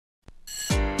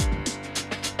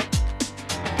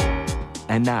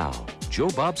And now, Joe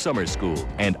Bob Summer School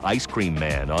and Ice Cream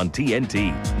Man on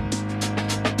TNT.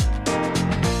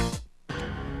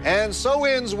 And so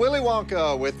ends Willy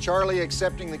Wonka, with Charlie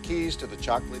accepting the keys to the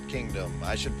Chocolate Kingdom.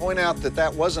 I should point out that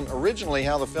that wasn't originally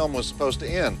how the film was supposed to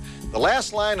end. The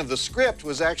last line of the script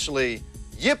was actually,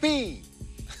 "Yippee!"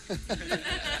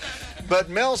 But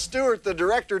Mel Stewart, the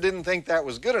director, didn't think that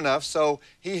was good enough, so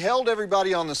he held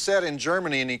everybody on the set in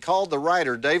Germany, and he called the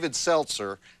writer, David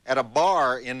Seltzer, at a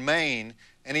bar in Maine,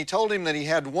 and he told him that he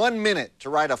had 1 minute to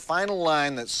write a final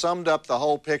line that summed up the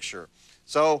whole picture.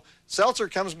 So Seltzer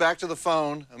comes back to the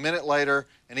phone a minute later,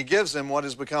 and he gives him what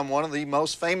has become one of the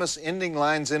most famous ending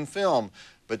lines in film.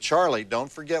 But Charlie,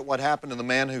 don't forget what happened to the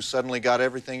man who suddenly got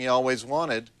everything he always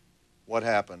wanted. What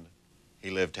happened? He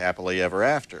lived happily ever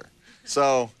after.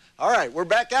 So, all right, we're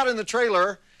back out in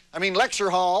the lecture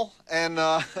hall, and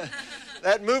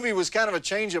that movie was kind of a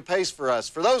change of pace for us.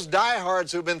 For those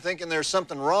diehards who've been thinking there's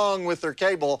something wrong with their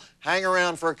cable, hang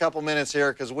around for a couple minutes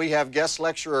here, because we have guest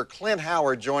lecturer Clint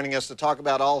Howard joining us to talk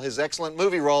about all his excellent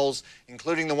movie roles,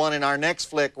 including the one in our next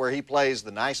flick where he plays the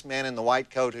nice man in the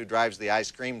white coat who drives the ice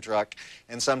cream truck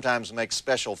and sometimes makes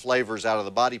special flavors out of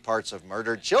the body parts of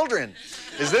murdered children.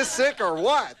 Is this sick or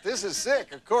what? This is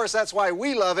sick. Of course, that's why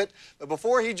we love it. But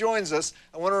before he joins us,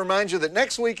 I want to remind you that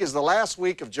next week is the last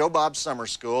week of Joe Bob Summer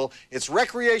School. It's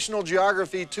Recreational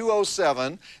Geography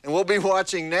 207, and we'll be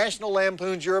watching National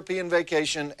Lampoon's European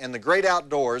Vacation and The Great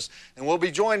Outdoors, and we'll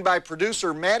be joined by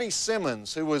producer Maddie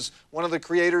Simmons, who was one of the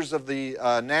creators of the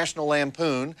National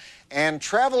Lampoon, and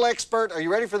travel expert, are you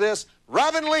ready for this?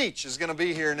 Robin Leach is going to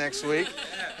be here next week.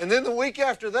 And then the week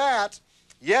after that,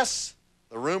 yes,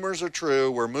 the rumors are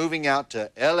true, we're moving out to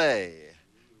L.A.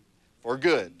 for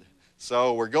good.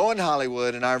 So we're going to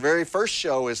Hollywood, and our very first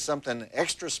show is something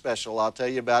extra special. I'll tell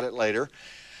you about it later.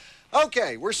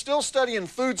 Okay, we're still studying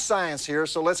food science here,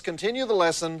 so let's continue the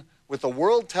lesson with the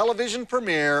world television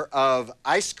premiere of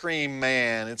Ice Cream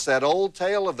Man. It's that old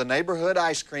tale of the neighborhood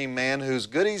ice cream man whose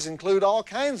goodies include all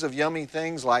kinds of yummy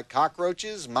things like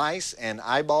cockroaches, mice, and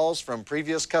eyeballs from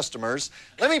previous customers.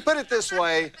 Let me put it this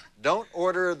way, don't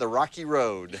order the Rocky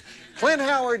Road. Clint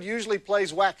Howard usually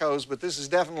plays wackos, but this is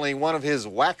definitely one of his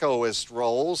wackoest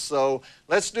roles, so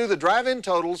let's do the drive-in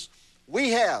totals.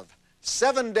 We have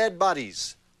 7 dead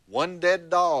bodies, 1 dead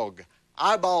dog,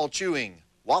 eyeball chewing,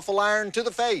 waffle iron to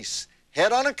the face,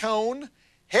 head on a cone,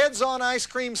 heads on ice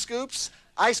cream scoops,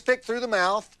 ice pick through the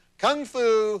mouth, kung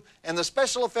fu, and the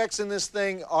special effects in this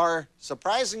thing are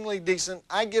surprisingly decent.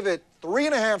 I give it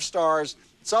 3.5 stars.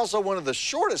 It's also one of the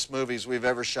shortest movies we've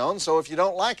ever shown, so if you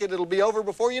don't like it, it'll be over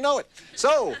before you know it.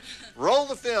 So, roll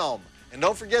the film. And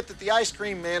don't forget that the ice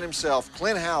cream man himself,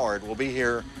 Clint Howard, will be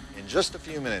here in just a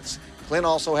few minutes. Clint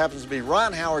also happens to be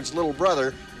Ron Howard's little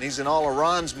brother, and he's in all of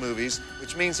Ron's movies,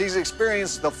 which means he's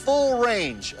experienced the full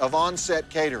range of on-set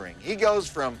catering. He goes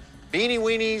from beanie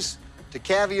weenies to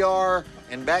caviar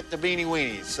and back to beanie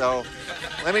weenies. So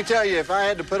let me tell you, if I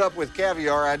had to put up with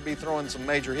caviar, I'd be throwing some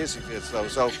major hissy fits, though.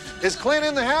 So is Clint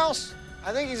in the house?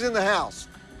 I think he's in the house.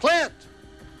 Clint!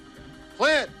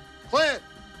 Clint! Clint!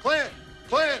 Clint!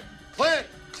 Clint! Clint!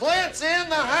 Clint's in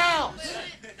the house!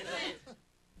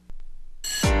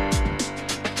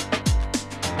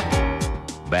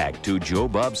 Back to Joe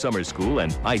Bob Summer School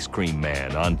and Ice Cream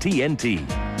Man on TNT.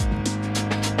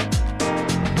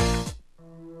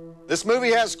 This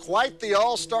movie has quite the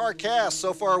all-star cast.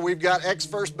 So far, we've got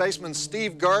ex-first baseman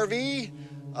Steve Garvey,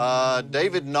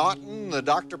 David Naughton, the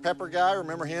Dr. Pepper guy.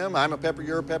 Remember him? I'm a pepper,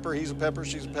 you're a pepper, he's a pepper,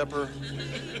 she's a pepper,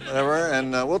 whatever.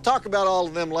 And we'll talk about all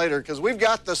of them later, because we've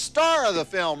got the star of the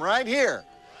film right here.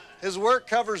 His work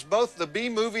covers both the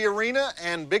B-movie arena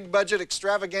and big-budget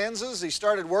extravaganzas. He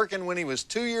started working when he was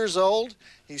 2 years old.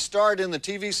 He starred in the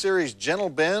TV series Gentle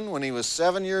Ben when he was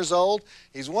 7 years old.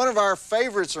 He's one of our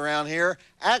favorites around here.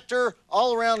 Actor,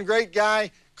 all-around great guy,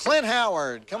 Clint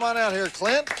Howard. Come on out here,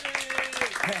 Clint.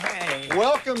 Hey.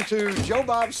 Welcome to Joe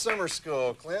Bob Summer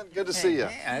School, Clint. Good to see you.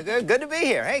 Yeah, good to be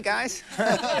here. Hey, guys.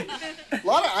 A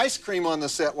lot of ice cream on the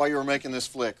set while you were making this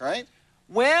flick, right?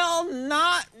 Well,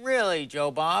 not really,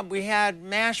 Joe Bob. We had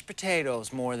mashed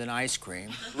potatoes more than ice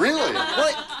cream. Really?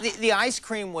 Well, the ice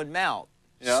cream would melt.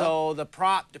 Yeah. So the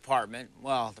prop department,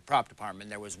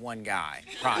 there was one guy.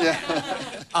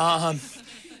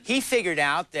 He figured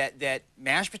out that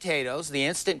mashed potatoes, the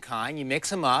instant kind, you mix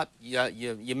them up,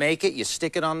 you make it, you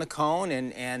stick it on the cone,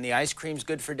 and the ice cream's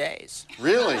good for days.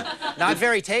 Really? Not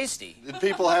very tasty. Did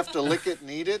people have to lick it and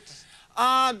eat it?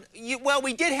 Well,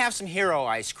 we did have some hero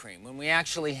ice cream. When we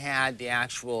actually had the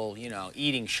actual,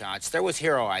 eating shots, there was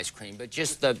hero ice cream, but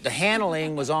just the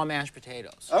handling was all mashed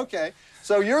potatoes. Okay.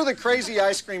 So you're the crazy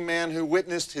ice cream man who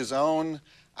witnessed his own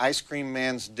ice cream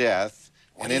man's death,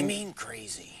 What do you mean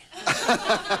crazy?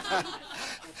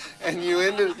 And you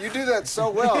do that so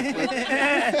well.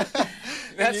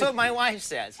 That's what my wife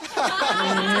says.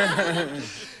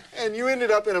 And you ended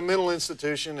up in a mental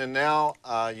institution, and now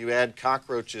you add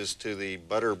cockroaches to the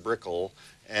butter brickle.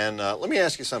 And let me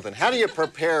ask you something. How do you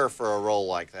prepare for a role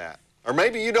like that? Or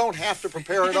maybe you don't have to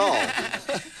prepare at all.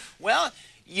 Well,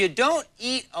 you don't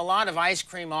eat a lot of ice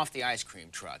cream off the ice cream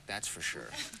truck, that's for sure.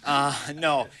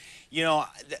 No, you know,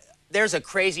 there's a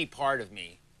crazy part of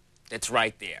me that's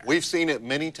right there. We've seen it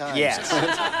many times. Yes.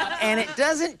 And it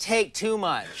doesn't take too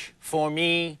much for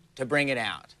me to bring it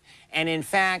out. And in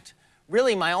fact,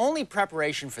 really my only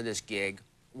preparation for this gig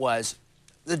was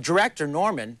the director,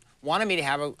 Norman, wanted me to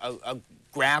have a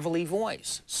gravelly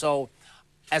voice. So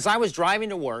as I was driving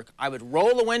to work, I would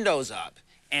roll the windows up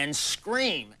and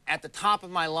scream at the top of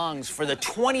my lungs for the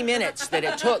 20 minutes that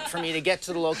it took for me to get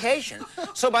to the location.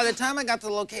 So by the time I got to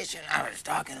the location, I was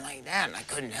talking like that, and I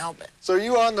couldn't help it. So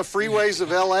you on the freeways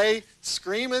of L.A.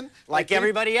 screaming? Like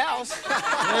everybody else.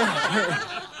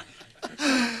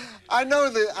 I know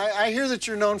that, I hear that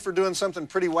you're known for doing something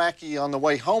pretty wacky on the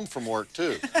way home from work,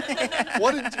 too.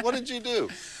 What did you do?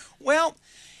 Well,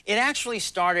 it actually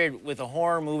started with a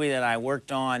horror movie that I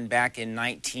worked on back in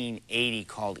 1980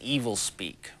 called Evil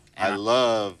Speak. I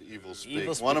love Evil Speak.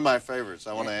 One of my favorites.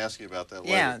 I want to ask you about that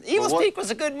later. Yeah, Evil Speak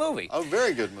was a good movie. Oh,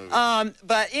 very good movie.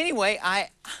 But anyway, I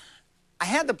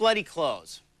had the bloody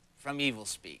clothes from Evil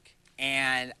Speak,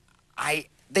 and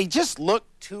they just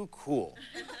looked too cool.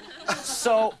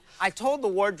 So I told the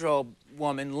wardrobe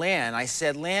woman, Lynn, I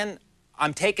said, Lynn,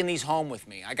 I'm taking these home with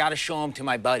me. I got to show them to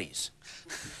my buddies.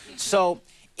 So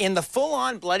in the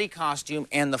full-on bloody costume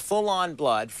and the full-on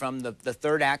blood from the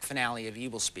third act finale of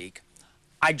Evil Speak,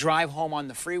 I drive home on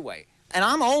the freeway. And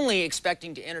I'm only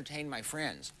expecting to entertain my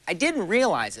friends. I didn't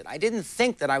realize it. I didn't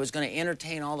think that I was going to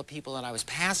entertain all the people that I was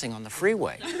passing on the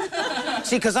freeway.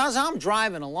 See, because as I'm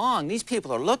driving along, these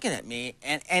people are looking at me,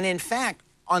 and in fact,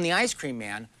 on the Ice Cream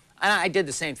Man, and I did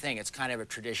the same thing. It's kind of a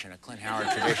tradition, a Clint Howard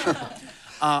tradition.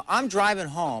 I'm driving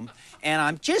home, and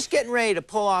I'm just getting ready to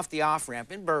pull off the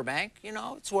off-ramp in Burbank. You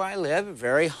know, it's where I live, a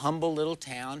very humble little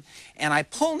town. And I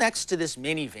pull next to this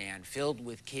minivan filled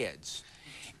with kids.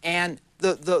 And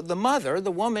the mother,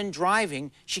 the woman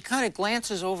driving, she kind of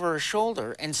glances over her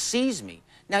shoulder and sees me.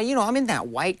 Now, you know, I'm in that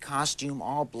white costume,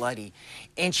 all bloody,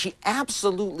 and she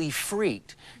absolutely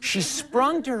freaked. She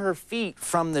sprung to her feet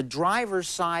from the driver's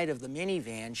side of the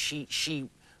minivan. She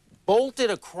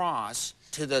bolted across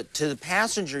to the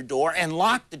passenger door and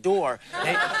locked the door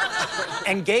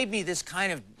and gave me this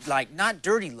kind of, like, not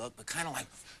dirty look, but kind of like,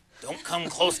 don't come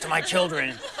close to my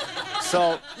children.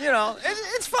 So, you know,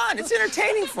 it's fun. It's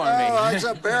entertaining for me. Oh, it's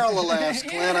a barrel of laughs,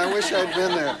 Clint. I wish I'd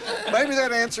been there. Maybe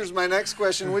that answers my next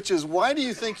question, which is, why do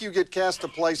you think you get cast to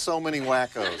play so many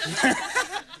wackos?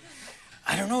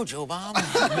 I don't know, Joe Bob.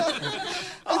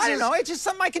 I don't know. It's just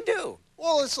something I can do.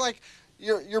 Well, it's like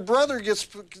your brother gets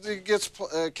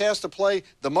cast to play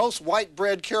the most white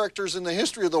bread characters in the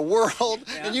history of the world,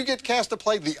 and you get cast to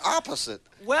play the opposite.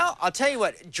 Well, I'll tell you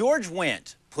what. George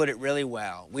Wendt put it really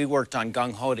well. We worked on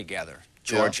Gung Ho together,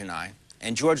 George and I.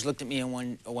 And George looked at me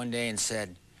one day and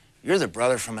said, "You're the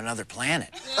brother from another planet."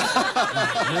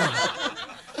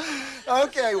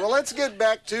 Okay, well, let's get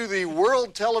back to the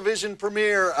world television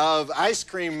premiere of Ice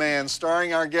Cream Man,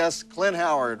 starring our guest, Clint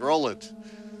Howard. Roll it.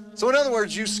 So, in other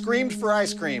words, you screamed for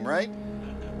ice cream, right?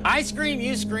 I scream,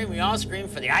 you scream, we all scream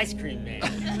for the Ice Cream Man.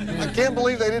 I can't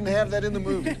believe they didn't have that in the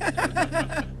movie.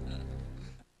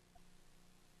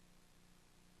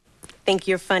 Think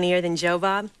you're funnier than Joe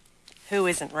Bob? Who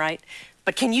isn't, right?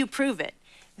 But can you prove it?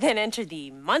 Then enter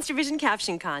the Monster Vision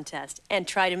Caption Contest and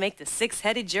try to make the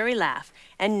six-headed jury laugh.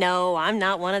 And no, I'm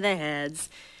not one of the heads.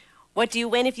 What do you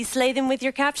win if you slay them with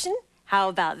your caption? How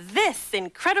about this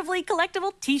incredibly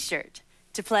collectible t-shirt?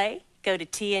 To play, go to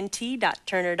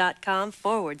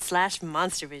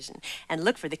tnt.turner.com/monstervision and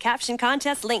look for the Caption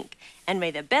Contest link. And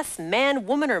may the best man,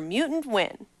 woman, or mutant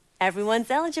win.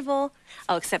 Everyone's eligible.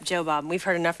 Oh, except Joe Bob. We've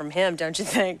heard enough from him, don't you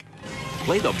think?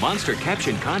 Play the Monster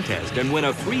Caption Contest and win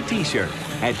a free t-shirt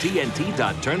at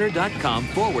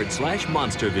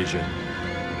tnt.turner.com/monstervision.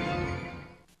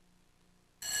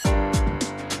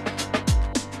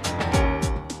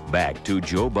 Back to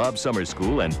Joe Bob Summer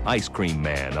School and Ice Cream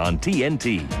Man on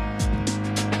TNT.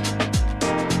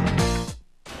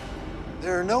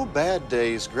 There are no bad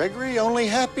days, Gregory, only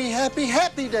happy, happy,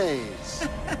 happy days.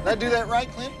 Did I do that right,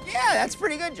 Clint? Yeah, that's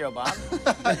pretty good, Joe Bob.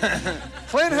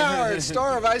 Clint Howard,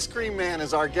 star of Ice Cream Man,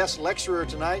 is our guest lecturer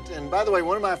tonight. And by the way,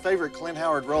 one of my favorite Clint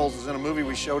Howard roles is in a movie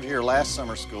we showed here last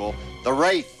summer school, The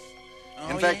Wraith.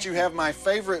 In fact, you have my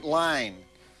favorite line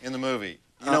in the movie.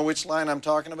 You know which line I'm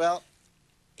talking about?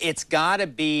 It's gotta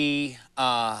be,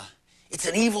 it's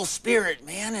an evil spirit,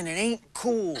 man, and it ain't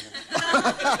cool.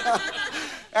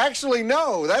 Actually,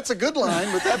 no, that's a good line,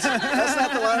 but that's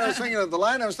not the line I was thinking of. The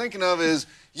line I was thinking of is,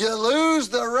 you lose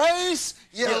the race,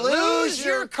 you lose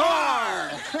your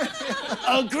car.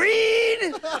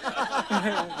 Agreed?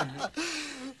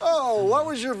 Oh, what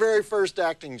was your very first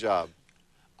acting job?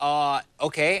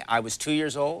 Okay, I was 2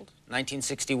 years old,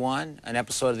 1961, an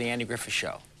episode of The Andy Griffith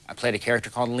Show. I played a character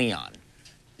called Leon.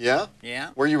 Yeah?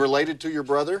 Yeah. Were you related to your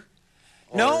brother?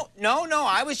 No,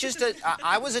 I was just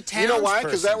I was a townsperson. You know why?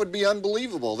 Because that would be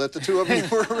unbelievable that the two of you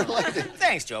were related.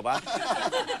 Thanks, Joe Bob.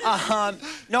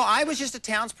 No, I was just a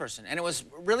townsperson, and it was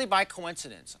really by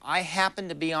coincidence. I happened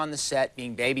to be on the set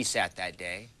being babysat that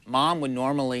day. Mom would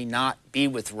normally not be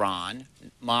with Ron.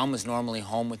 Mom was normally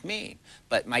home with me.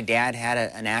 But my dad had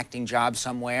an acting job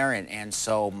somewhere, and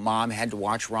so Mom had to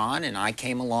watch Ron, and I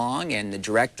came along, and the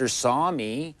director saw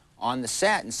me on the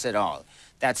set and said, oh,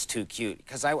 that's too cute,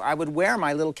 because I would wear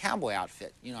my little cowboy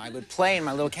outfit. You know, I would play in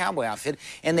my little cowboy outfit,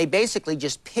 and they basically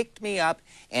just picked me up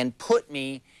and put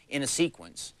me in a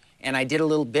sequence. And I did a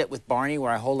little bit with Barney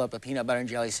where I hold up a peanut butter and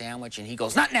jelly sandwich, and he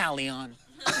goes, not now, Leon.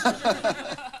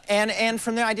 and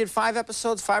from there, I did 5 or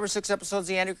 6 episodes of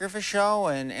The Andy Griffith Show,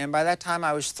 and by that time,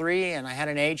 I was 3, and I had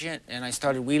an agent, and I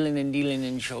started wheeling and dealing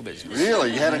in show business.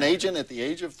 Really? You had an agent at the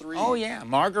age of 3? Oh, yeah.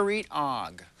 Marguerite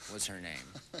Ogg was her name.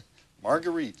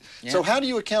 Marguerite. Yeah. So how do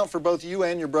you account for both you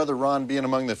and your brother Ron being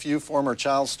among the few former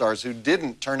child stars who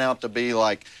didn't turn out to be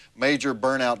like major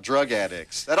burnout drug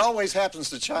addicts? That always happens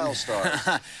to child stars.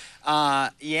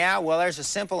 Yeah, well, there's a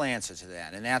simple answer to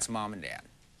that, and that's Mom and Dad.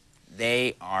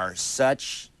 They are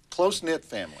such... Close-knit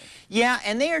family. Yeah,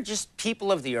 and they are just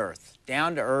people of the earth,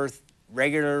 down-to-earth,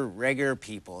 regular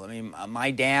people. I mean, my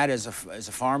dad is a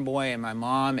farm boy, and my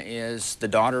mom is the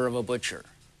daughter of a butcher.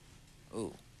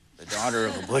 Ooh. The daughter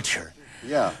of a butcher.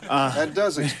 Yeah, that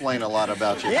does explain a lot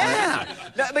about you. Yeah,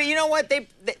 no, but you know what? They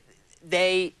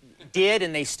did,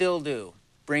 and they still do,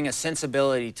 bring a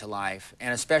sensibility to life,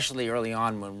 and especially early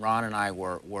on when Ron and I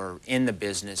were in the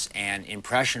business and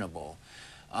impressionable.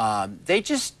 They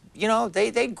just, you know,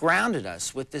 they grounded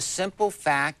us with the simple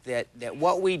fact that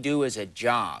what we do is a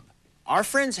job. Our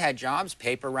friends had jobs,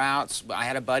 paper routes. I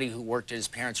had a buddy who worked at his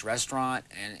parents' restaurant,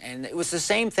 and it was the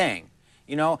same thing.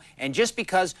 You know, and just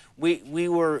because we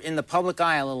were in the public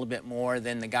eye a little bit more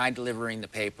than the guy delivering the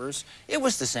papers, it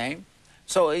was the same.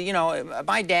 So, you know,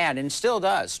 my dad, and still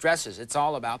does, stresses it's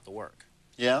all about the work.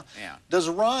 Yeah? Yeah. Does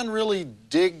Ron really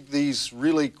dig these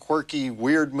really quirky,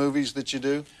 weird movies that you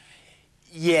do?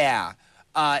 Yeah.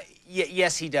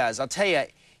 Yes, he does. I'll tell you,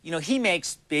 you know, he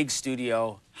makes big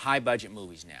studio, high-budget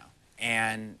movies now.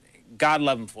 And God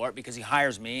love him for it, because he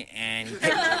hires me and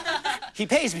he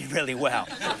pays me really well.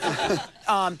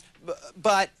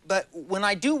 But when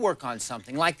I do work on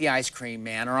something like The Ice Cream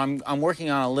Man, or I'm working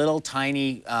on a little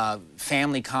tiny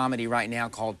family comedy right now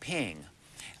called Ping,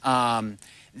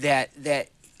 that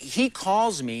he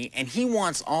calls me and he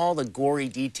wants all the gory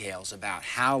details about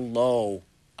how low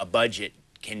a budget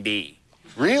can be.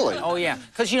 Really? Oh, yeah.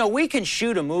 Because, you know, we can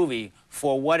shoot a movie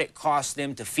for what it costs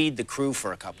them to feed the crew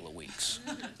for a couple of weeks.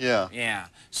 Yeah. Yeah.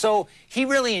 So he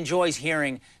really enjoys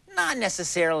hearing not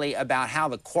necessarily about how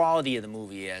the quality of the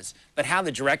movie is, but how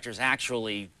the director's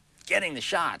actually getting the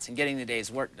shots and getting the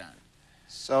day's work done.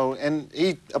 So, and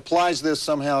he applies this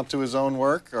somehow to his own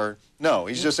work, or no,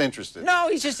 he's just interested? No,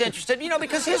 he's just interested, you know,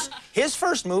 because his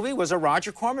first movie was a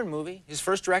Roger Corman movie. His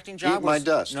first directing job Eat My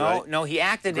Dust, right? No, he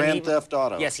acted in Grand Theft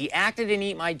Auto. Yes, he acted in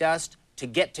Eat My Dust to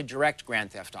get to direct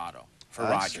Grand Theft Auto for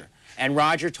Roger. And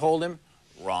Roger told him,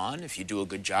 Ron, if you do a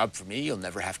good job for me, you'll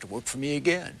never have to work for me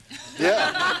again.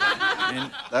 Yeah. And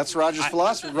that's Roger's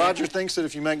philosophy. Roger thinks that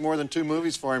if you make more than 2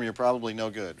 movies for him, you're probably no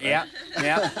good. Right?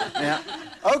 Yeah.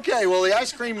 Okay, well, the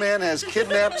Ice Cream Man has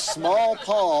kidnapped Small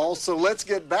Paul, so let's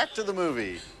get back to the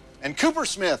movie. And Cooper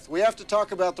Smith, we have to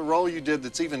talk about the role you did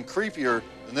that's even creepier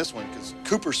than this one, because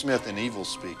Cooper Smith in Evil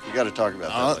Speak. We got to talk about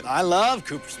that later. I love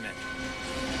Cooper Smith.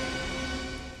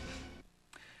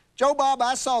 Joe Bob,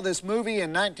 I saw this movie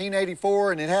in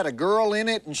 1984, and it had a girl in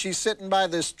it, and she's sitting by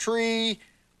this tree.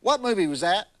 What movie was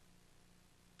that?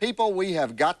 People, we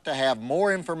have got to have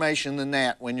more information than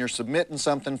that when you're submitting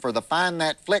something for the Find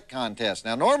That Flick contest.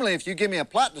 Now, normally, if you give me a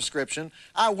plot description,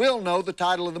 I will know the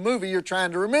title of the movie you're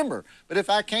trying to remember. But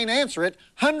if I can't answer it,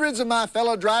 hundreds of my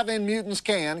fellow drive-in mutants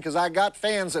can, because I got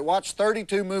fans that watch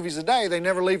 32 movies a day. They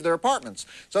never leave their apartments.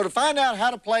 So to find out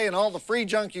how to play and all the free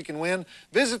junk you can win,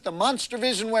 visit the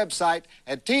MonsterVision website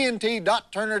at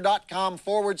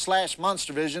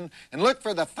tnt.turner.com/MonsterVision and look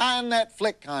for the Find That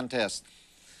Flick contest.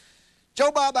 Joe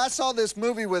Bob, I saw this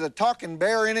movie with a talking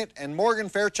bear in it and Morgan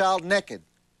Fairchild naked.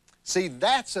 See,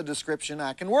 that's a description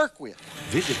I can work with.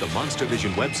 Visit the Monster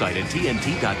Vision website at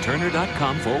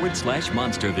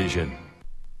tnt.turner.com/MonsterVision.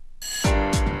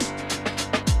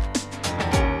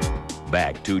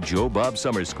 Back to Joe Bob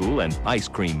Summer School and Ice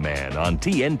Cream Man on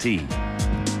TNT.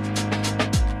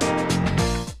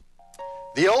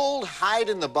 The old hide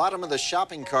in the bottom of the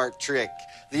shopping cart trick.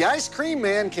 The ice cream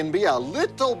man can be a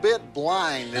little bit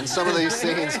blind in some of these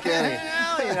scenes, can he?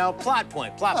 Well, you know, plot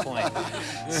point, plot point.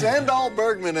 Sandal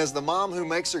Bergman as the mom who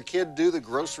makes her kid do the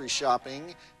grocery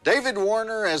shopping. David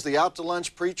Warner as the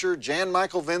out-to-lunch preacher. Jan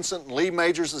Michael Vincent and Lee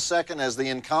Majors II as the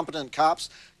incompetent cops.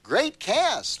 Great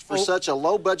cast for such a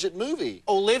low-budget movie.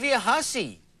 Olivia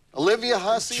Hussey. Olivia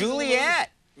Hussey.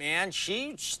 Juliet. Man,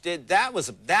 she did, that was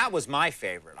my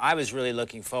favorite. I was really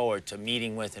looking forward to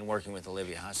meeting with and working with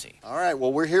Olivia Hussey. All right,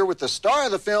 well, we're here with the star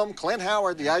of the film, Clint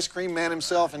Howard, the ice cream man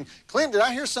himself. And Clint, did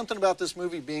I hear something about this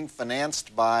movie being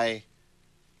financed by...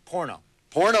 Porno.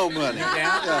 Porno money.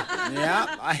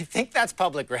 Yeah, I think that's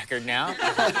public record now.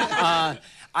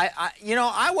 You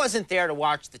know, I wasn't there to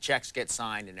watch the checks get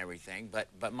signed and everything, but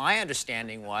my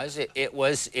understanding was it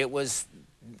was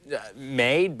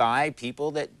made by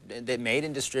people that made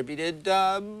and distributed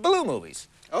blue movies.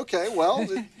 Okay, well,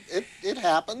 it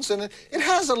happens, and it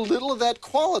has a little of that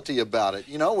quality about it,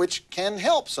 you know, which can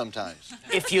help sometimes.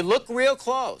 If you look real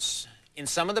close in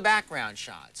some of the background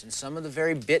shots, in some of the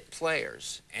very bit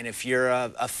players, and if you're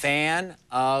a fan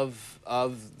of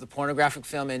the pornographic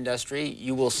film industry,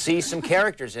 you will see some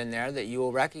characters in there that you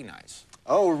will recognize.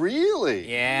 Oh, really?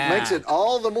 Yeah. Makes it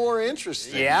all the more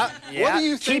interesting. Yeah, yeah. What do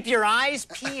you think? Keep your eyes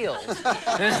peeled.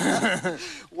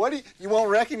 You won't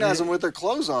recognize them with their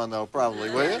clothes on, though, probably,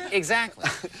 will you? Exactly.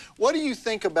 What do you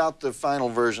think about the final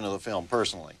version of the film,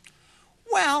 personally?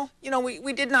 Well, you know,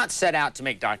 we did not set out to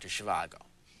make Dr. Zhivago.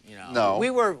 You know,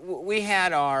 No. we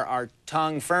had our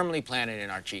tongue firmly planted in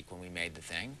our cheek when we made the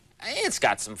thing. It's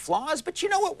got some flaws, but you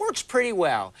know, it works pretty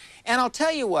well. And I'll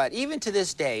tell you what, even to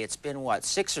this day, it's been, what,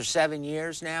 6 or 7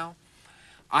 years now?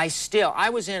 I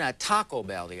was in a Taco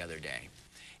Bell the other day,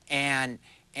 and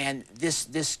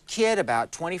this kid,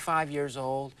 about 25 years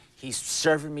old, he's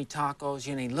serving me tacos,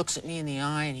 you know, he looks at me in the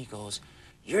eye and he goes,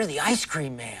 "You're the ice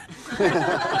cream man." You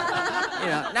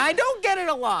know, now I don't get it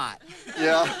a lot.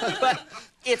 Yeah. But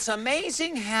it's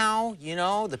amazing how, you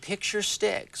know, the picture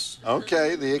sticks.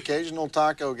 Okay, the occasional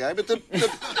taco guy, but the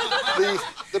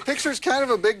picture's kind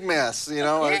of a big mess, you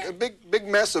know, Yeah. a big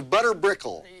mess of butter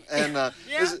brickle. And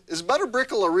is butter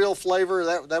brickle a real flavor?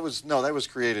 That was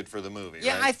created for the movie.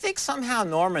 Yeah, right? I think somehow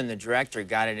Norman, the director,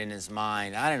 got it in his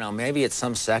mind. I don't know, maybe it's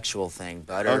some sexual thing,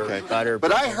 butter.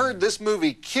 But I heard this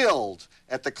movie killed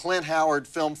at the Clint Howard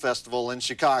Film Festival in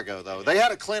Chicago, though. They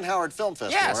had a Clint Howard Film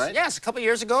Festival, right? Yes, a couple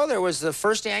years ago, there was the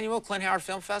first annual Clint Howard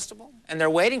Film Festival, and they're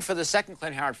waiting for the second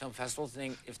Clint Howard Film Festival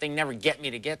if they never get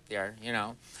me to get there, you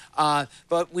know.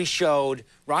 But we showed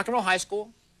Rock and Roll High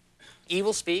School,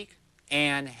 Evil Speak,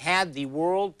 and had the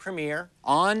world premiere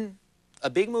on a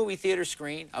big movie theater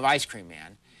screen of Ice Cream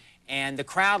Man, and the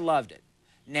crowd loved it.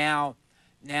 Now,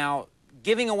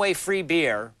 giving away free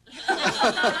beer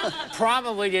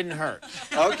probably didn't hurt.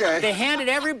 Okay. They handed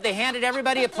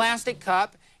everybody a plastic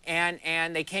cup,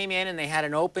 and they came in and they had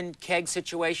an open keg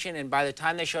situation, and by the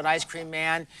time they showed Ice Cream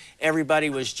Man, everybody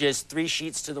was just 3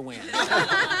 sheets to the wind.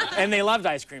 And they loved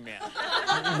Ice Cream Man.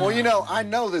 Well, you know, I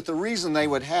know that the reason they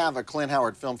would have a Clint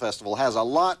Howard Film Festival has a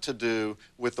lot to do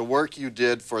with the work you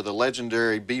did for the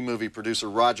legendary B-movie producer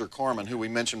Roger Corman, who we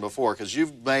mentioned before, because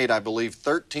you've made, I believe,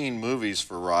 13 movies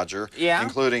for Roger,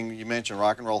 including, you mentioned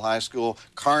Rock and Roll High School,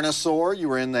 Carnosaur, you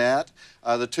were in that,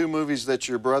 the 2 movies that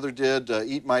your brother did,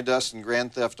 Eat My Dust and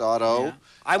Grand Theft Auto. Yeah.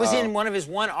 I was in one of his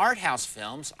art house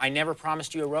films, I Never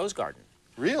Promised You a Rose Garden.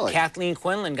 Really? Kathleen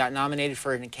Quinlan got nominated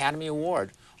for an Academy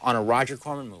Award on a Roger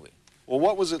Corman movie. Well,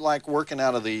 what was it like working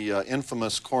out of the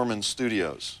infamous Corman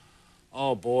Studios?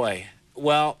 Oh, boy.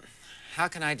 Well, how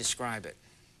can I describe it?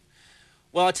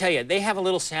 Well, I'll tell you, they have a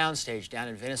little soundstage down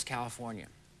in Venice, California,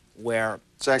 where...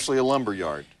 It's actually a lumber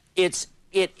yard. It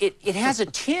has a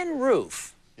tin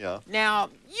roof. Yeah. Now,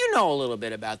 you know a little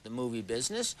bit about the movie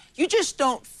business. You just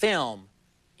don't film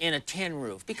in a tin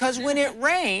roof, because when it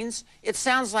rains, it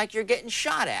sounds like you're getting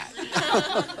shot at.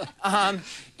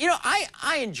 You know,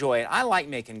 I enjoy it. I like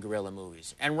making guerrilla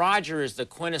movies, and Roger is the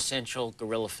quintessential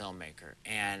guerrilla filmmaker,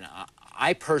 and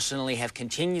I personally have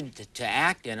continued to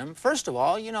act in them. First of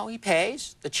all, you know, he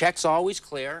pays. The check's always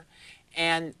clear,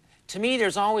 and to me,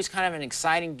 there's always kind of an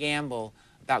exciting gamble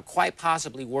about quite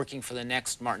possibly working for the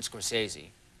next Martin Scorsese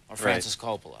or Francis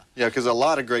Coppola. Yeah, because a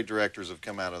lot of great directors have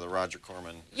come out of the Roger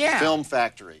Corman film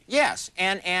factory. Yes,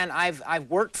 and I've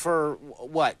worked for,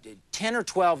 what, 10 or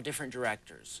 12 different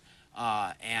directors.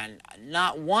 And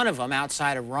not one of them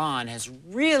outside of Ron has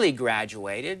really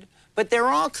graduated, but they're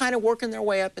all kind of working their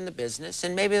way up in the business,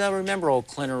 and maybe they'll remember old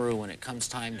Clint when it comes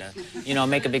time to, you know,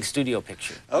 make a big studio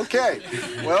picture. Okay.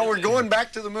 Well, we're going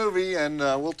back to the movie, and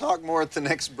we'll talk more at the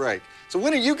next break. So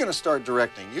when are you going to start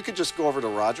directing? You could just go over to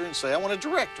Roger and say, I want to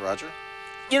direct, Roger.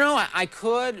 You know, I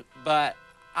could, but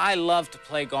I love to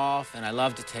play golf, and I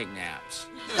love to take naps.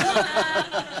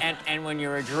 and when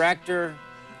you're a director,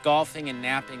 golfing and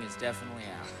napping is definitely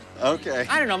out. Okay.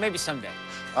 I don't know, maybe someday.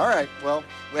 All right, well,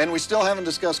 and we still haven't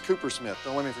discussed Cooper Smith.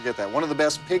 Don't let me forget that. One of the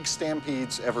best pig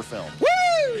stampedes ever filmed. Woo!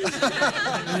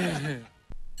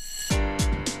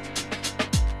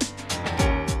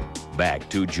 Back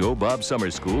to Joe Bob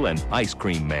Summer School and Ice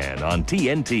Cream Man on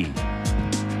TNT.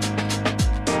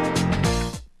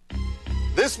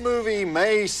 This movie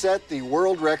may set the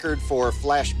world record for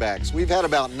flashbacks. We've had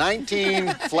about 19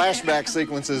 flashback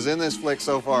sequences in this flick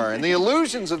so far, and the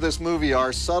illusions of this movie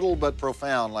are subtle but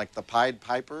profound, like the Pied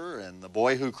Piper and the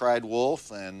Boy Who Cried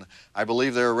Wolf, and I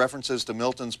believe there are references to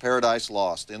Milton's Paradise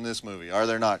Lost in this movie. Are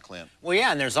there not, Clint? Well,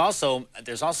 yeah, and there's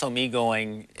also me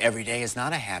going, every day is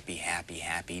not a happy, happy,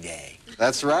 happy day.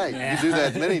 That's right. You do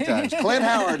that many times. Clint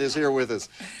Howard is here with us.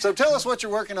 So tell us what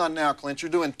you're working on now, Clint.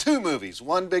 You're doing 2 movies,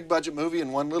 one big budget movie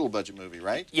and one little budget movie,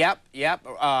 right? Yep.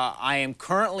 I am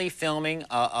currently filming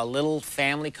a little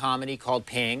family comedy called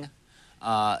Ping.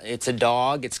 It's a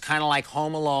dog. It's kind of like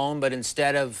Home Alone, but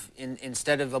instead of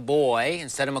a boy,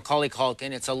 instead of Macaulay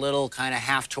Culkin, it's a little kind of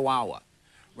half Chihuahua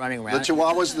running around. The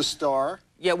Chihuahua's the star.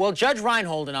 Yeah, well, Judge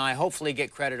Reinhold and I hopefully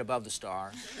get credit above the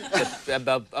star,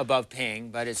 above Ping,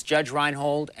 but it's Judge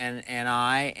Reinhold and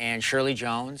I and Shirley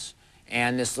Jones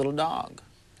and this little dog.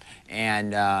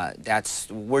 And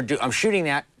I'm shooting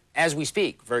that as we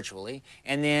speak, virtually.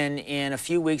 And then in a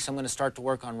few weeks, I'm going to start to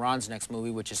work on Ron's next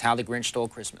movie, which is How the Grinch Stole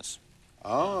Christmas.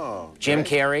 Oh, Jim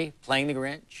great. Carrey playing the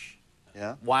Grinch.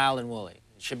 Yeah. Wild and woolly.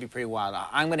 It should be pretty wild.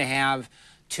 I'm going to have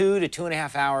 2 to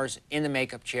 2.5 hours in the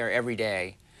makeup chair every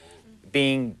day,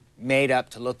 being made up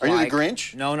to look like... Are you the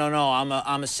Grinch? No.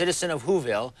 I'm a citizen of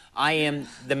Whoville. I am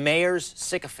the mayor's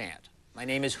sycophant. My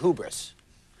name is Hubris.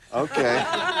 Okay.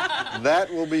 That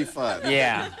will be fun.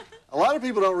 Yeah. A lot of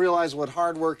people don't realize what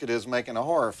hard work it is making a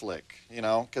horror flick, you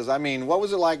know? Because, I mean, what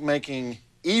was it like making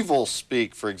Evil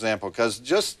Speak, for example? Because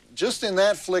just in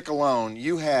that flick alone,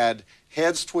 you had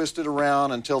heads twisted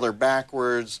around until they're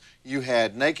backwards. You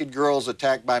had naked girls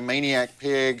attacked by maniac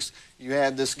pigs. You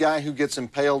had this guy who gets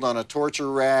impaled on a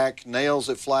torture rack, nails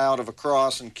that fly out of a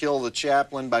cross and kill the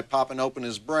chaplain by popping open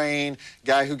his brain,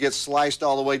 guy who gets sliced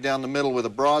all the way down the middle with a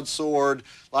broadsword,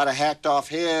 a lot of hacked off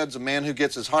heads, a man who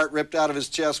gets his heart ripped out of his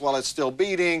chest while it's still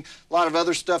beating, a lot of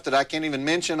other stuff that I can't even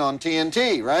mention on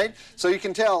TNT, right? So you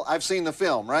can tell I've seen the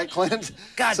film, right, Clint?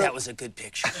 God, that was a good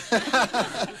picture.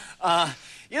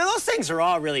 You know, those things are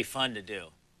all really fun to do.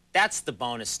 That's the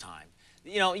bonus time.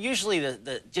 You know, usually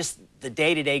just the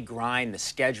day-to-day grind, the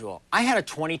schedule. I had a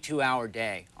 22-hour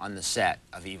day on the set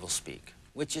of Evil Speak,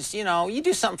 which is, you know, you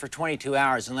do something for 22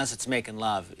 hours unless it's making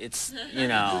love. It's, you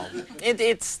know,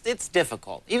 it's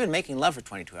difficult. Even making love for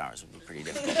 22 hours would be pretty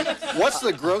difficult. What's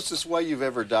the grossest way you've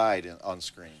ever died on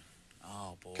screen?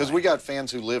 Oh, boy. Because we got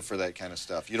fans who live for that kind of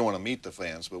stuff. You don't want to meet the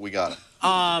fans, but we got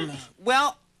them.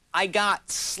 Well, I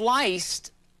got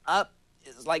sliced up,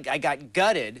 like I got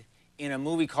gutted in a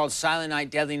movie called Silent Night,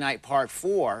 Deadly Night Part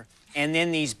 4, and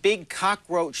then these big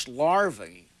cockroach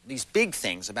larvae, these big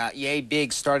things about yay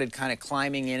big, started kind of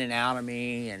climbing in and out of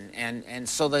me, and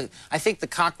so I think the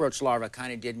cockroach larva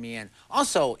kind of did me in.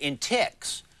 Also, in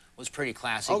ticks was pretty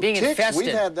classic. Oh, being ticks, infested,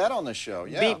 we've had that on the show,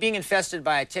 yeah. Being infested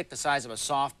by a tick the size of a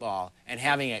softball and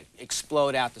having it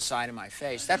explode out the side of my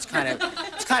face, that's kind of,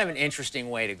 it's kind of an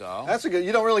interesting way to go. That's a good,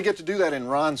 you don't really get to do that in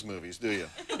Ron's movies, do you?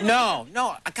 No,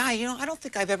 Guy, you know, I don't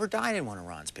think I've ever died in one of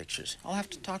Ron's pictures. I'll have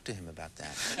to talk to him about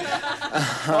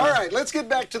that. All right, let's get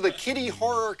back to the kiddie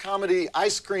horror comedy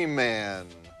Ice Cream Man.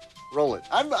 Roll it.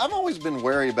 I've always been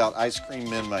wary about Ice Cream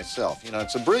Men myself. You know,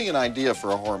 it's a brilliant idea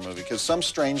for a horror movie because some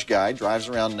strange guy drives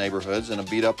around neighborhoods in a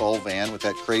beat-up old van with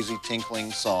that crazy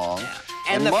tinkling song.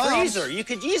 And the freezer. You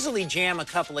could easily jam a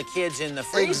couple of kids in the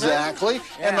freezer. Exactly.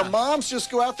 Yeah. And the moms just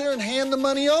go out there and hand the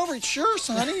money over. Sure,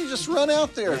 honey, you just run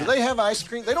out there. Do they have ice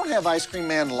cream? They don't have Ice Cream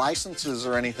Man licenses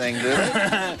or anything, do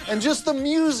they? And just the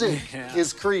music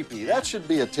is creepy. That should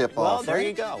be a tip-off. Well, there right?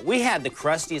 you go. We had the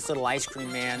crustiest little Ice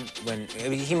Cream Man when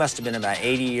he must have been about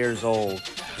 80 years old.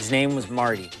 His name was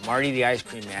Marty the Ice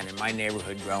Cream Man in my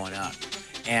neighborhood growing up.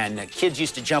 And kids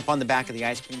used to jump on the back of the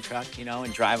ice cream truck, you know,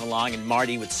 and drive along, and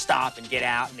Marty would stop and get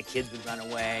out, and the kids would run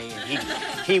away, and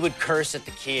he would curse at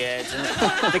the kids, and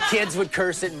the kids would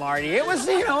curse at Marty. It was,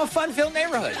 you know, a fun-filled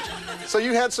neighborhood. So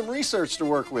you had some research to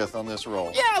work with on this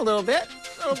role? Yeah, a little bit,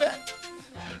 a little bit.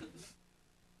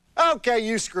 Okay,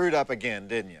 you screwed up again,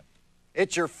 didn't you?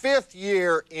 It's your 5th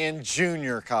year in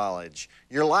junior college.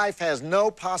 Your life has no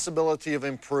possibility of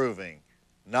improving.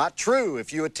 Not true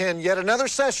if you attend yet another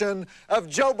session of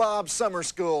Joe Bob Summer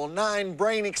School. 9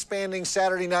 brain-expanding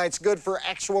Saturday nights, good for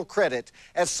actual credit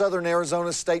at Southern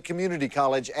Arizona State Community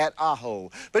College at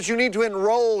Ajo. But you need to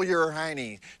enroll your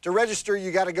hiney. To register,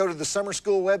 you got to go to the summer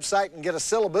school website and get a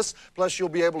syllabus. Plus, you'll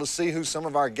be able to see who some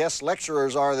of our guest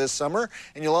lecturers are this summer.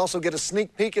 And you'll also get a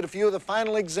sneak peek at a few of the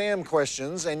final exam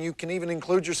questions. And you can even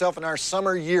include yourself in our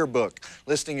summer yearbook,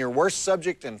 listing your worst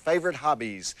subject and favorite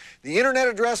hobbies. The internet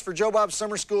address for Joe Bob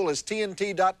Summer School is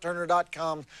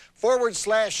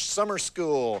tnt.turner.com/summer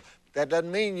school. That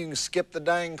doesn't mean you can skip the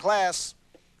dang class.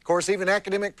 Of course, even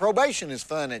academic probation is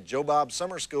fun at Joe Bob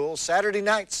Summer School, Saturday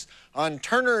nights on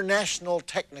Turner National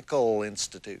Technical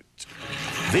Institute.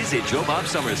 Visit Joe Bob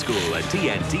Summer School at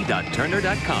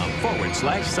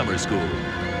tnt.turner.com/summer school.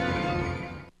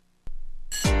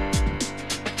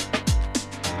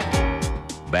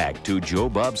 Back to Joe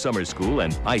Bob Summer School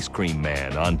and Ice Cream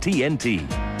Man on TNT.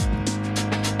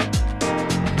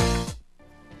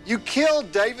 You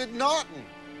killed David Naughton.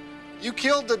 You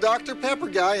killed the Dr. Pepper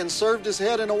guy and served his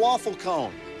head in a waffle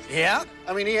cone. Yeah?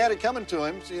 I mean, he had it coming to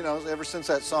him, you know, ever since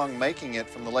that song Making It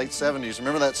from the late 70s.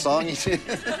 Remember that song he did?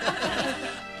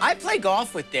 I play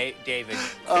golf with David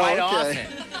quite often. okay.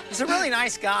 He's a really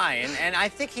nice guy, and I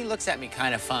think he looks at me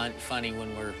kind of funny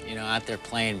when we're, you know, out there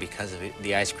playing because of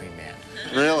the Ice Cream Man.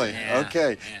 Really? Yeah,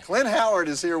 Okay. yeah. Clint Howard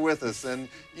is here with us, and,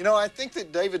 you know, I think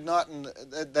that David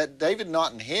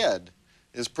Naughton head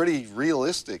is pretty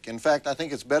realistic. In fact, I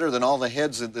think it's better than all the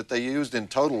heads that they used in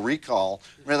Total Recall.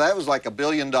 Remember, that was like $1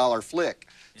 billion flick.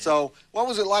 Yeah. So what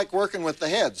was it like working with the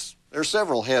heads? There are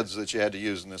several heads that you had to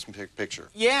use in this picture.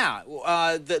 Yeah,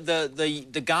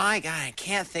 the guy, God, I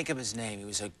can't think of his name. He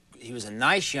was a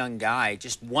nice young guy.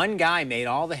 Just one guy made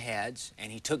all the heads,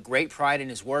 and he took great pride in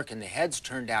his work, and the heads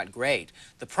turned out great.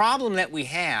 The problem that we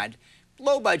had,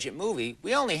 low-budget movie,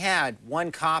 we only had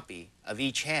one copy of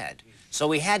each head. So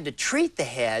we had to treat the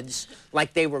heads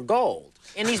like they were gold.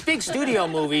 In these big studio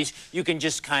movies, you can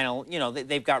just kind of, you know,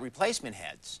 they've got replacement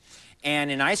heads. And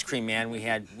in Ice Cream Man, we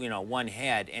had, you know, one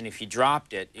head, and if you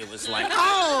dropped it, it was like,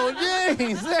 oh,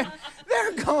 jeez,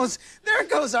 there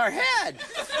goes our head.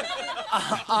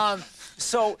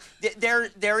 So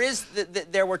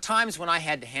there were times when I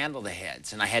had to handle the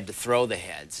heads, and I had to throw the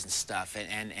heads and stuff,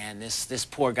 and this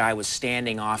poor guy was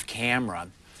standing off camera.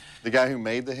 The guy who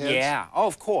made the heads? Yeah, oh,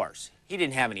 of course. He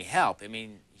didn't have any help. I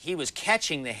mean, he was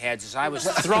catching the heads as I was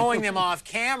throwing them off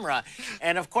camera.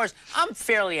 And, of course, I'm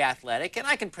fairly athletic, and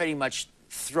I can pretty much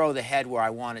throw the head where I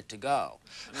want it to go.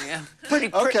 I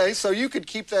mean, Okay, so you could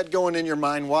keep that going in your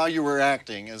mind while you were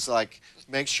acting, as like,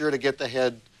 make sure to get the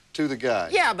head to the guy.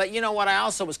 Yeah, but you know what? I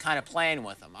also was kind of playing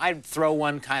with them. I'd throw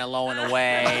one kind of low and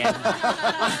away. And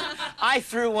I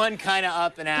threw one kind of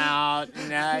up and out.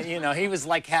 And, you know, he was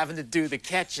like having to do the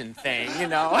catching thing, you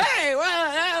know. Hey,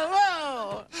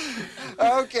 whoa.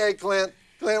 Okay, Clint.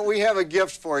 Clint, we have a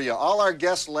gift for you. All our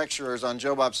guest lecturers on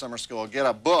Joe Bob Summer School get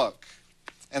a book.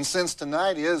 And since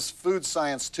tonight is Food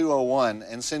Science 201,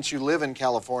 and since you live in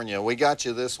California, we got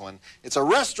you this one. It's a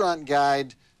restaurant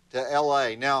guide to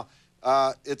L.A. Now,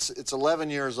 it's 11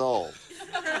 years old.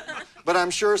 But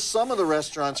I'm sure some of the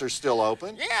restaurants are still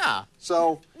open. Yeah.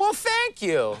 So. Well, thank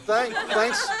you. Thanks.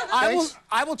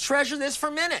 I will treasure this for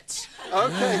minutes.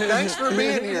 Okay, thanks for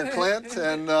being here, Clint,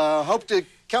 and hope to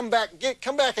come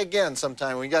back again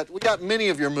sometime. We got many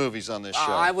of your movies on this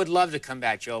show. I would love to come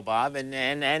back, Joe Bob,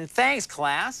 and thanks,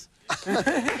 class.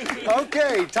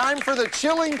 Okay, time for the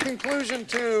chilling conclusion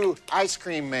to Ice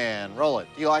Cream Man. Roll it.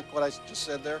 Do you like what I just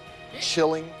said there?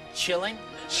 Chilling. Chilling?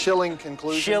 Chilling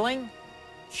conclusion. Chilling?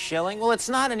 Chilling? Well, it's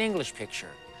not an English picture.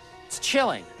 It's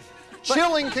chilling.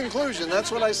 Chilling conclusion.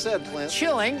 That's what I said, Clint.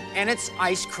 Chilling, and it's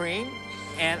ice cream,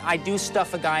 and I do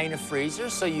stuff a guy in a freezer,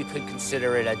 so you could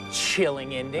consider it a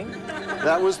chilling ending.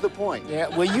 That was the point. Yeah,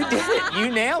 well, you did it. You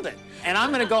nailed it. And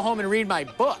I'm going to go home and read my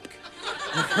book.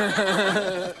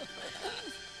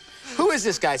 Who is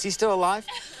this guy? Is he still alive?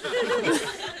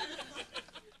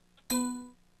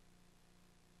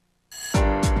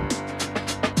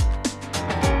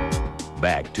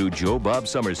 Back to Joe Bob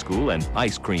Summer School and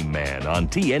Ice Cream Man on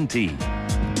TNT.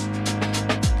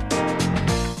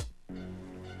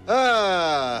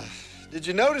 Did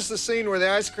you notice the scene where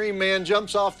the ice cream man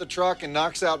jumps off the truck and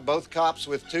knocks out both cops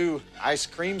with 2 ice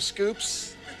cream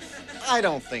scoops? I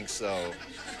don't think so.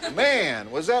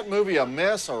 Man, was that movie a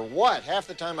mess or what? Half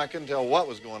the time I couldn't tell what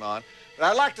was going on.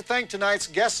 But I'd like to thank tonight's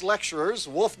guest lecturers,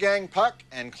 Wolfgang Puck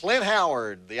and Clint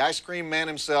Howard, the ice cream man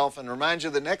himself, and remind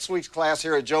you that next week's class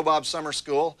here at Joe Bob Summer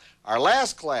School, our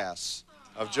last class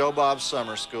of Joe Bob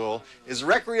Summer School, is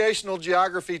Recreational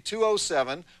Geography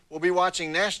 207. We'll be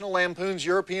watching National Lampoon's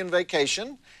European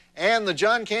Vacation and the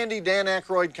John Candy, Dan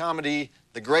Aykroyd comedy,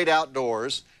 The Great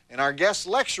Outdoors. And our guest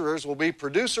lecturers will be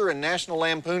producer and National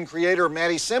Lampoon creator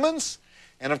Matty Simmons,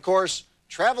 and of course,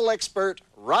 travel expert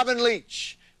Robin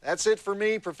Leach. That's it for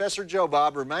me, Professor Joe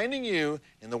Bob, reminding you,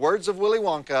 in the words of Willy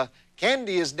Wonka,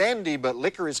 candy is dandy, but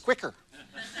liquor is quicker.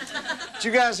 Did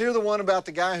you guys hear the one about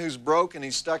the guy who's broke and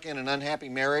he's stuck in an unhappy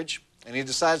marriage? And he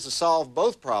decides to solve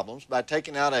both problems by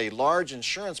taking out a large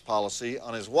insurance policy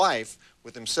on his wife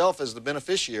with himself as the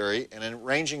beneficiary and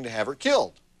arranging to have her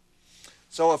killed.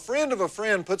 So a friend of a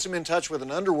friend puts him in touch with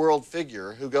an underworld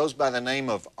figure who goes by the name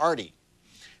of Artie.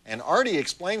 And Artie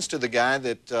explains to the guy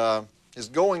that his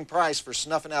going price for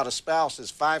snuffing out a spouse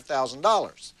is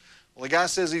 $5,000. Well, the guy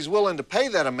says he's willing to pay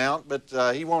that amount,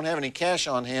 but he won't have any cash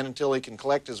on hand until he can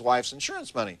collect his wife's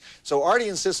insurance money. So Artie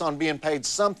insists on being paid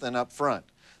something up front.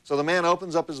 So the man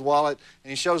opens up his wallet and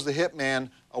he shows the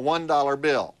hitman a $1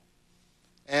 bill.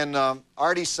 And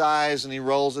Artie sighs and he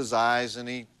rolls his eyes and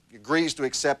he agrees to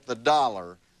accept the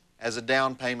dollar as a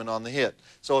down payment on the hit.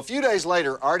 So a few days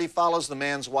later, Artie follows the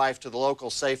man's wife to the local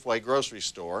Safeway grocery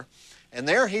store, and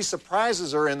there he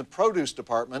surprises her in the produce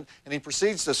department and he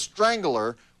proceeds to strangle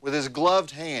her with his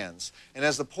gloved hands. And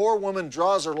as the poor woman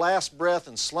draws her last breath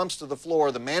and slumps to the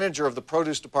floor, the manager of the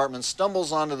produce department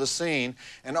stumbles onto the scene,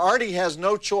 and Artie has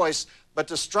no choice but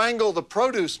to strangle the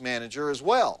produce manager as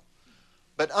well.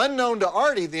 But unknown to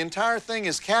Artie, the entire thing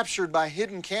is captured by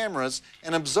hidden cameras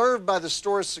and observed by the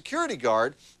store's security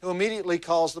guard, who immediately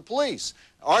calls the police.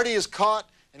 Artie is caught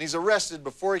and he's arrested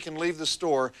before he can leave the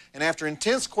store, and after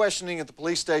intense questioning at the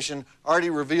police station, Artie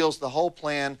reveals the whole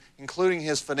plan, including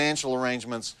his financial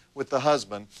arrangements with the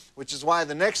husband, which is why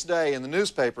the next day in the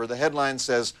newspaper, the headline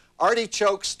says, "Artie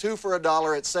chokes 2 for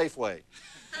 $1 at Safeway."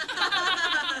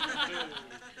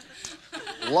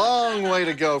 Long way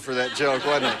to go for that joke,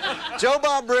 wasn't it? Joe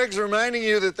Bob Briggs reminding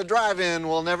you that the drive-in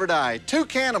will never die. 2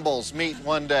 cannibals meet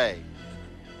one day.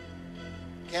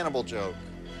 Cannibal joke.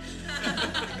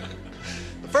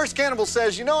 The first cannibal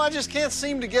says, "You know, I just can't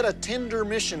seem to get a tender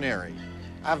missionary.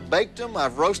 I've baked them,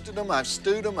 I've roasted them, I've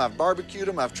stewed them, I've barbecued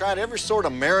them, I've tried every sort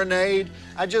of marinade.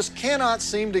 I just cannot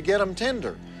seem to get them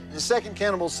tender." And the second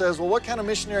cannibal says, "Well, what kind of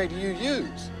missionary do you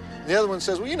use?" And the other one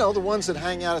says, "Well, you know, the ones that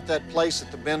hang out at that place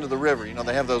at the bend of the river. You know,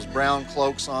 they have those brown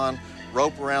cloaks on,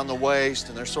 rope around the waist,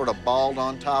 and they're sort of bald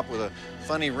on top with a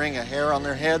funny ring of hair on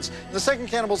their heads." And the second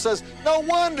cannibal says, "No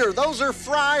wonder, those are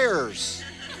friars."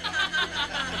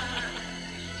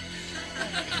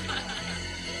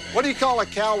 What do you call a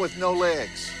cow with no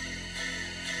legs?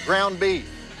 Ground beef.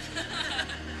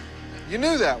 You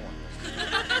knew that one.